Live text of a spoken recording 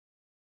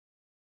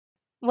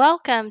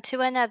Welcome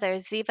to another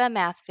Ziva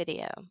Math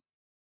video.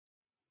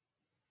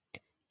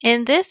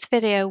 In this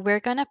video, we're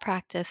going to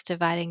practice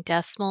dividing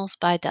decimals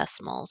by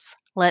decimals.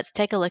 Let's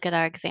take a look at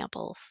our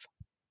examples.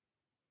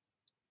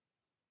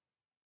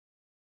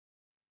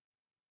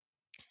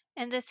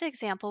 In this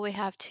example, we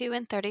have 2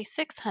 and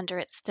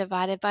 36/100ths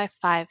divided by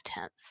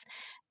 5/10ths.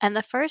 And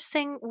the first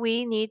thing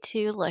we need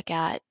to look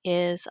at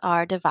is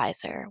our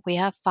divisor. We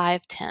have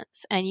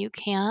 5/10ths, and you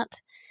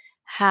can't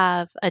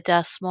have a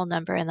decimal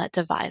number in that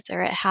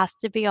divisor. It has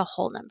to be a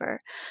whole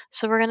number.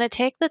 So we're going to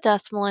take the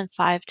decimal in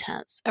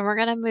 5/10ths and we're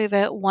going to move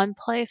it one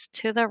place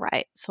to the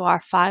right. So our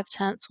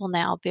 5/10ths will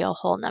now be a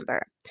whole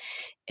number.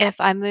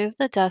 If I move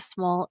the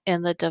decimal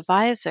in the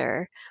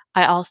divisor,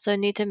 I also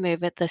need to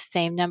move it the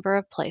same number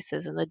of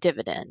places in the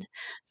dividend.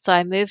 So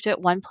I moved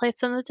it one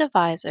place in the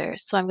divisor,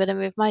 so I'm going to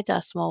move my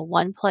decimal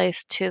one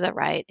place to the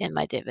right in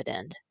my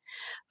dividend.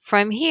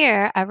 From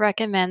here, I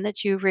recommend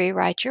that you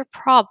rewrite your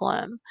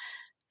problem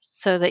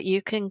so that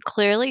you can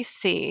clearly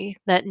see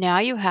that now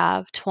you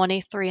have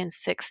 23 and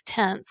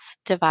 6/10ths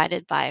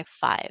divided by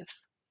 5.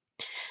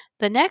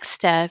 The next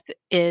step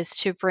is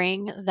to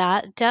bring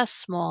that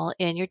decimal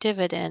in your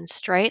dividend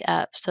straight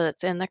up so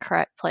that's in the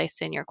correct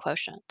place in your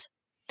quotient.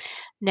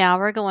 Now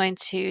we're going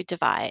to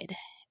divide.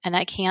 And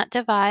I can't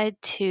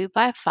divide 2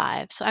 by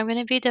 5, so I'm going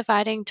to be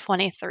dividing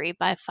 23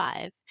 by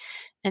 5.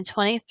 And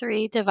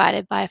 23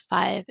 divided by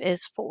 5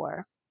 is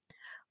 4.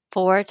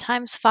 4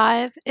 times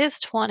 5 is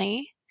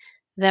 20.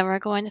 Then we're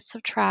going to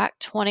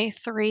subtract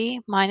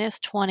 23 minus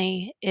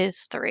 20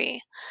 is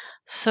 3.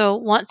 So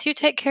once you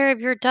take care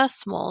of your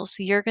decimals,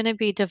 you're going to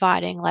be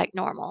dividing like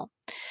normal.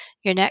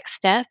 Your next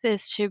step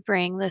is to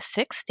bring the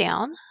 6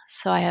 down.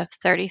 So I have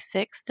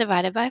 36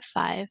 divided by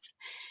 5,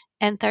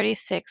 and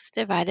 36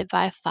 divided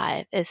by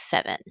 5 is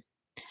 7.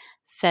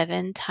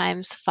 7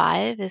 times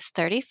 5 is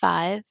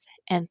 35,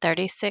 and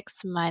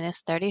 36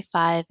 minus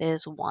 35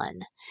 is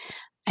 1.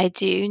 I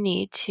do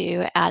need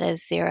to add a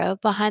 0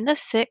 behind the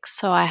 6,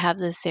 so I have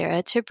the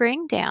 0 to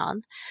bring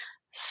down.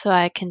 So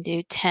I can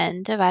do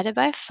 10 divided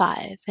by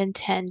 5, and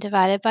 10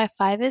 divided by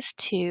 5 is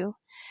 2.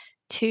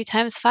 2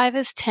 times 5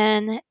 is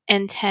 10,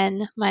 and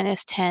 10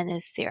 minus 10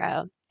 is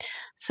 0.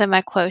 So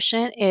my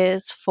quotient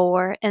is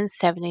 4 and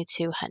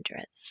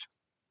 72/100ths.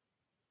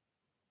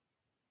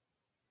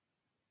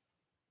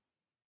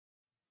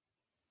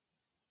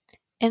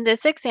 In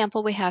this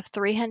example, we have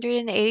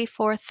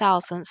 384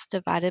 thousandths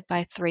divided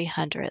by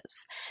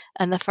 300ths.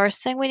 And the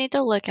first thing we need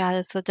to look at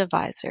is the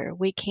divisor.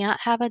 We can't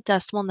have a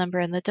decimal number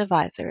in the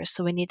divisor,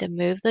 so we need to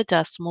move the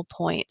decimal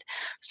point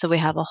so we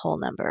have a whole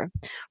number.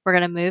 We're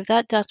going to move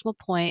that decimal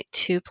point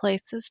 2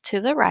 places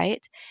to the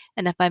right.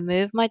 And if I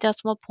move my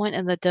decimal point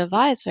in the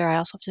divisor, I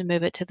also have to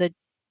move it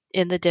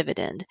in the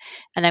dividend.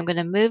 And I'm going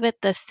to move it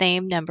the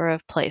same number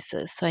of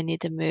places. So I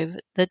need to move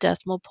the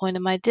decimal point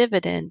of my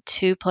dividend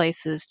 2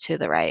 places to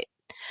the right.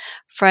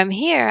 From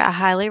here, I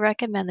highly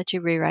recommend that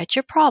you rewrite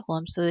your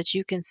problem so that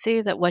you can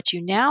see that what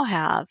you now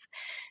have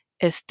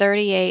is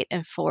 38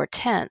 and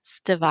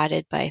 4/10ths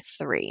divided by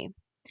 3.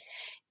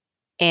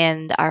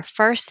 And our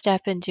first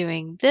step in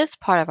doing this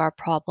part of our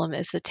problem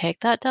is to take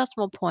that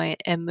decimal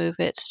point and move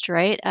it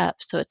straight up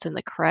so it's in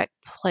the correct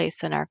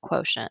place in our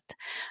quotient.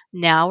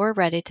 Now we're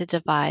ready to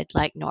divide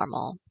like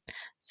normal.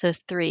 So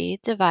 3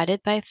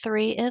 divided by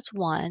 3 is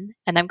 1,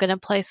 and I'm going to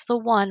place the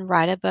 1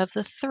 right above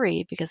the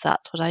 3 because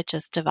that's what I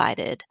just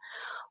divided.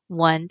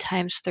 1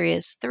 times 3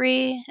 is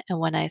 3, and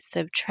when I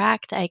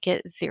subtract, I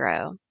get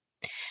 0.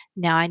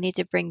 Now I need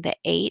to bring the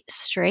 8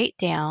 straight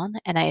down,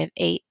 and I have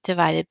 8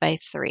 divided by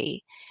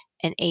 3,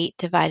 and 8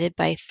 divided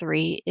by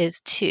 3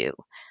 is 2.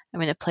 I'm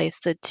going to place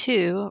the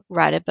 2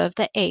 right above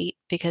the 8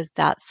 because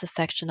that's the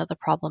section of the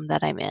problem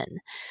that I'm in.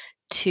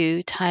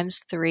 2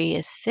 times 3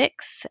 is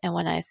 6, and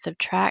when I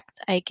subtract,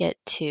 I get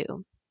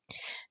 2.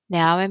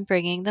 Now I'm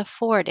bringing the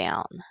 4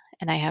 down,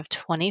 and I have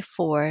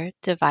 24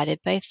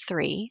 divided by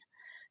 3.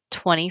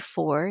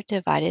 24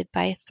 divided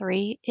by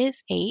 3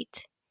 is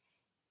 8.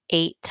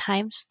 8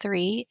 times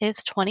 3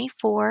 is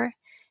 24,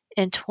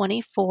 and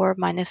 24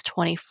 minus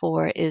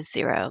 24 is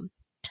 0.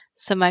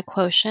 So my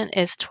quotient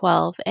is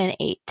 12 and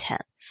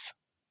 8/10ths.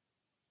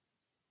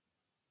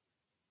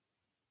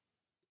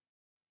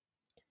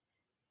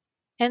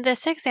 In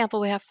this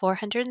example, we have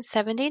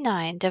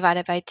 479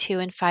 divided by 2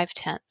 and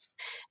 5/10ths.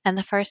 And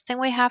the first thing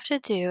we have to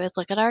do is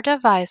look at our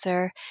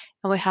divisor,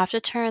 and we have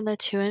to turn the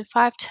 2 and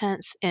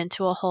 5/10ths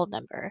into a whole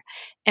number.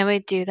 And we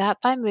do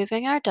that by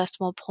moving our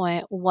decimal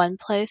point one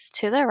place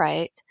to the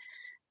right.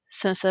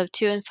 So instead of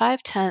 2 and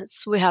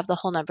 5/10ths, we have the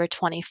whole number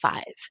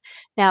 25.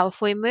 Now,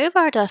 if we move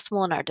our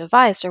decimal in our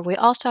divisor, we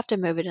also have to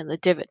move it in the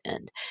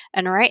dividend.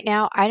 And right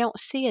now, I don't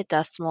see a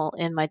decimal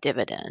in my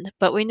dividend,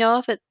 but we know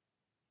if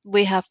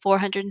we have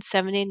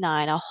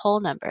 479, a whole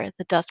number.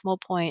 The decimal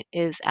point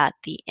is at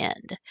the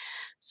end.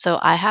 So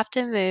I have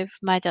to move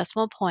my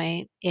decimal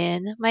point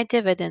in my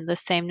dividend the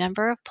same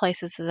number of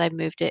places as I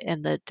moved it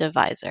in the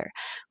divisor,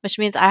 which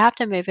means I have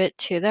to move it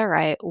to the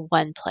right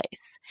one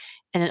place.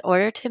 And in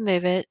order to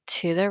move it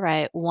to the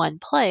right one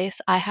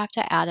place, I have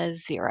to add a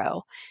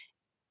 0.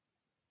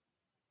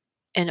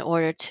 in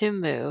order to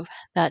move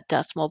that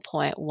decimal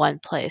point one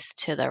place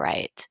to the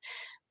right.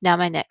 Now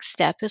my next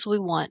step is we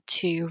want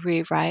to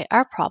rewrite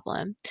our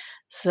problem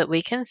so that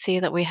we can see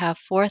that we have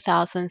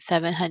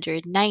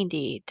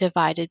 4,790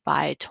 divided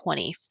by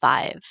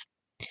 25.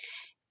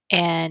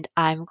 And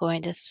I'm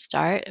going to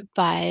start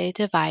by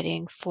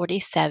dividing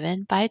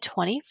 47 by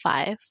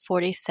 25.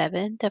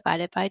 47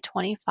 divided by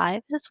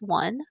 25 is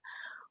 1.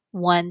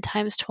 1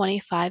 times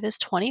 25 is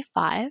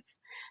 25.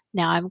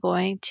 Now I'm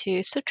going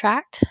to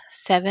subtract.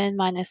 7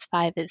 minus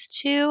 5 is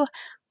 2.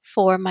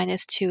 4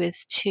 minus 2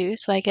 is 2,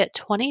 so I get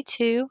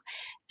 22.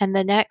 And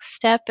the next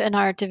step in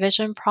our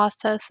division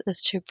process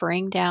is to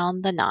bring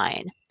down the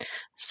 9.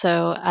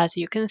 So as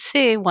you can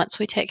see, once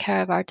we take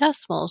care of our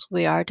decimals,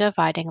 we are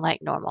dividing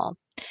like normal.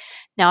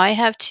 Now I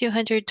have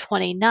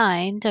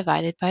 229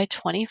 divided by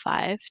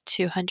 25.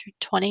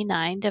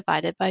 229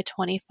 divided by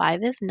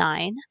 25 is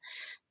 9.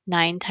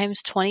 9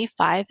 times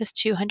 25 is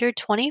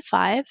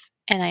 225,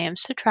 and I am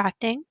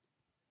subtracting.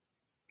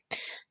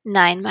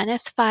 9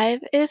 minus 5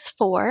 is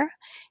 4,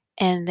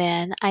 and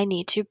then I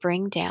need to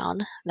bring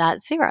down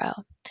that 0.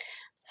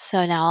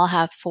 So now I'll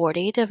have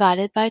 40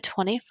 divided by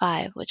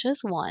 25, which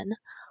is 1.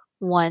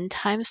 1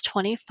 times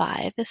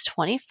 25 is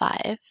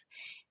 25,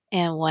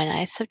 and when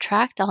I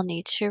subtract, I'll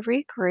need to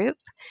regroup,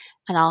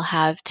 and I'll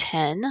have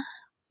 10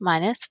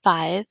 minus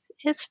 5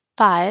 is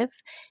 5,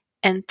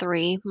 and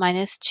 3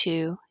 minus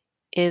 2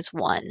 is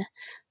 1.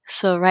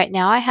 So right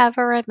now I have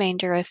a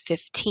remainder of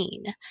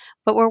 15,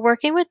 but we're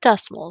working with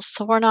decimals,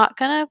 so we're not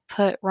going to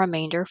put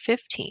remainder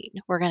 15.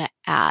 We're going to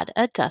add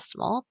a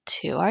decimal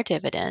to our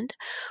dividend.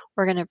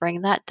 We're going to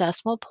bring that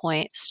decimal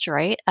point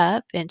straight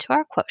up into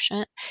our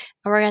quotient,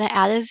 and we're going to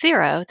add a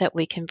 0 that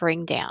we can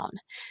bring down.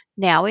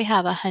 Now we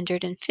have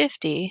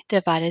 150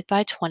 divided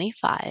by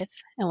 25,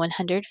 and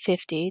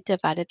 150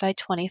 divided by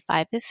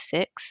 25 is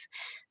 6.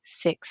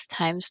 6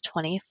 times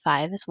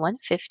 25 is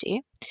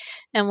 150,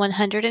 and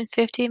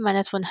 150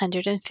 minus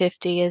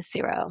 150 is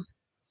 0.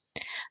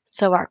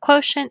 So our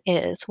quotient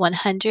is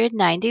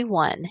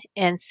 191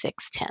 and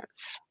 6/10.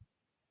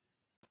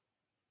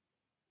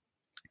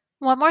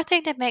 One more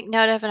thing to make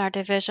note of in our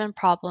division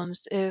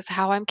problems is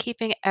how I'm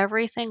keeping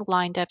everything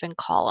lined up in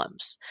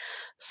columns.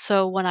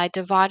 So when I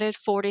divided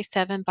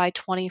 47 by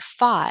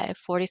 25,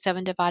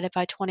 47 divided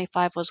by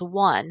 25 was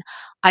 1.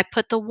 I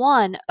put the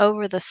 1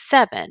 over the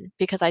 7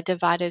 because I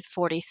divided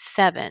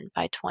 47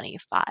 by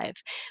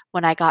 25.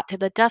 When I got to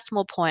the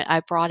decimal point,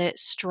 I brought it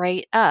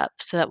straight up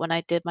so that when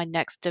I did my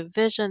next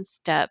division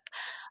step,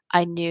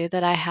 I knew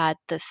that I had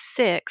the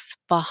 6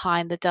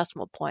 behind the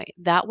decimal point.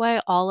 That way,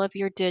 all of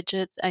your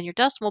digits and your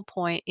decimal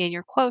point in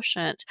your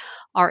quotient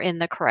are in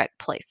the correct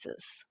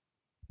places.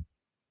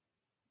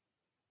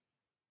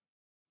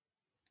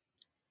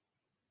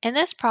 In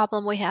this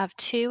problem, we have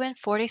 2 and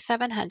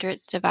 47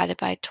 hundredths divided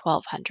by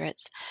 12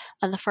 hundredths.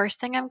 And the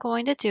first thing I'm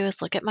going to do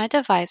is look at my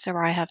divisor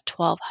where I have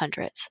 12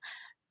 hundredths.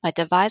 My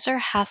divisor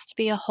has to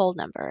be a whole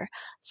number,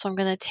 so I'm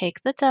going to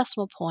take the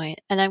decimal point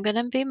and I'm going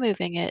to be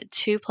moving it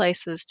 2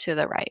 places to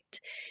the right.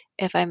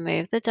 If I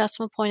move the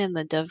decimal point in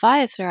the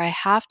divisor, I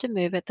have to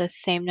move it the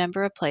same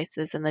number of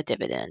places in the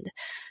dividend.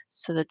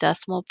 So the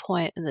decimal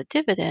point in the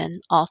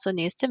dividend also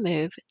needs to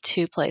move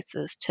 2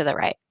 places to the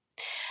right.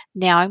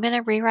 Now I'm going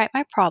to rewrite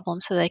my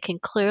problem so they can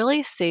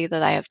clearly see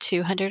that I have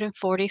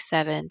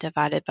 247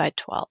 divided by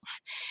 12.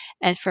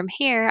 And from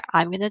here,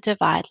 I'm going to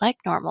divide like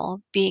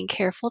normal, being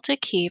careful to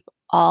keep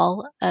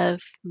all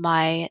of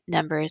my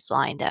numbers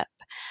lined up.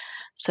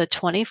 So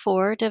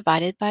 24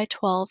 divided by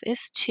 12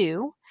 is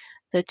 2.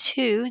 The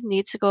 2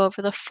 needs to go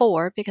over the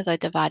 4 because I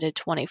divided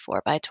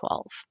 24 by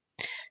 12.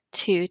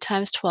 2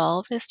 times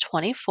 12 is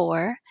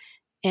 24,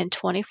 and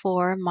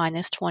 24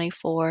 minus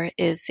 24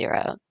 is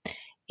 0.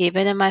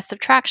 Even in my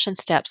subtraction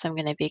steps, I'm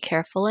going to be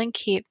careful and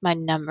keep my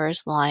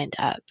numbers lined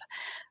up.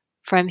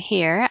 From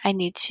here, I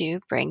need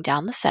to bring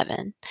down the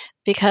 7.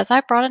 Because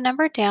I brought a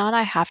number down,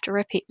 I have to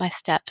repeat my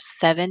steps.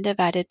 7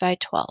 divided by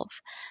 12.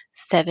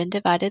 7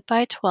 divided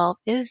by 12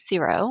 is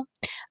 0.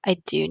 I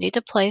do need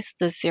to place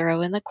the 0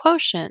 in the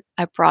quotient.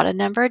 I brought a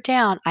number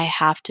down, I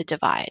have to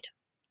divide.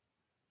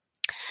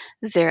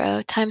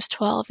 0 times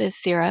 12 is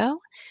 0.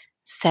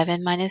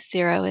 7 minus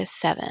 0 is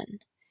 7.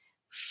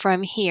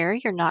 From here,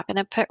 you're not going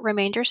to put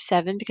remainder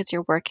 7 because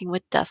you're working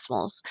with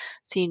decimals.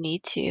 So you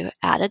need to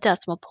add a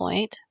decimal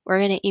point. We're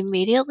going to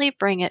immediately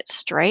bring it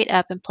straight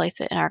up and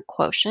place it in our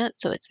quotient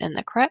so it's in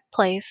the correct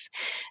place.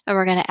 And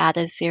we're going to add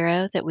a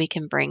 0 that we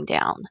can bring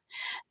down.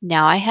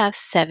 Now I have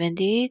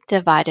 70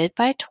 divided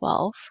by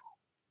 12.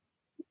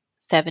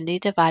 70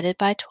 divided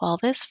by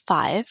 12 is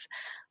 5.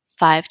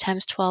 5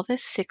 times 12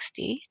 is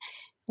 60.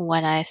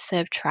 When I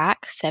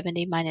subtract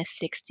 70 minus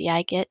 60,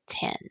 I get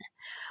 10.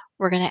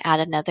 We're going to add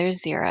another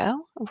 0.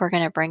 We're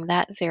going to bring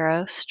that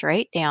 0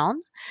 straight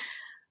down.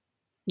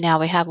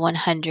 Now we have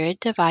 100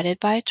 divided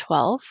by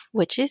 12,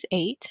 which is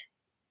 8.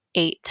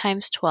 8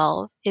 times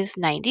 12 is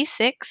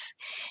 96.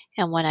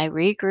 And when I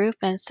regroup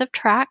and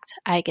subtract,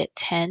 I get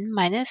 10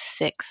 minus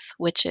 6,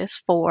 which is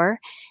 4,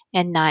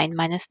 and 9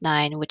 minus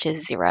 9, which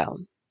is 0.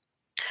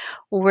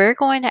 We're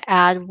going to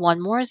add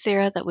one more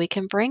 0 that we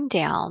can bring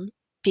down.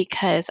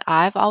 because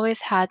I've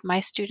always had my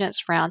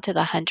students round to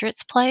the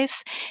hundredths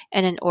place,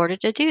 and in order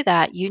to do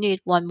that, you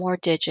need one more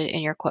digit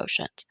in your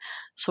quotient.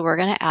 So we're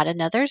going to add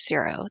another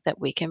 0 that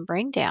we can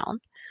bring down.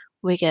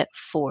 We get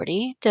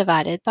 40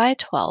 divided by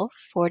 12.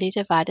 40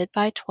 divided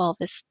by 12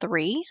 is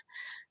 3.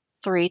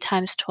 3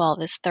 times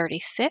 12 is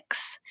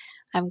 36.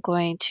 I'm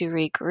going to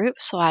regroup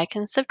so I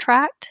can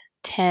subtract.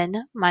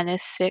 10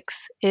 minus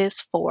 6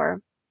 is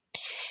 4.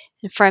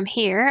 And from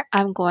here,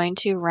 I'm going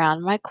to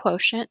round my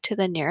quotient to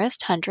the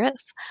nearest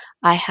hundredth.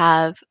 I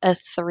have a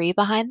 3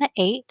 behind the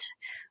 8,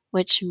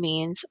 which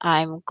means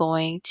I'm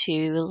going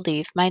to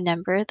leave my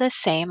number the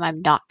same.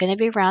 I'm not going to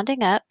be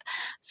rounding up.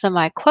 So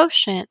my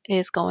quotient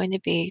is going to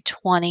be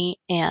 20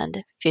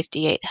 and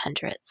 58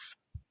 hundredths.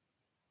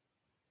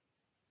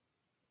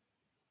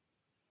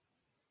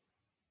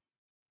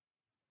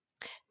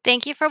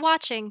 Thank you for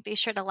watching. Be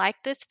sure to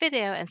like this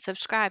video and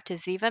subscribe to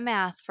Ziva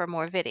Math for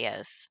more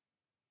videos.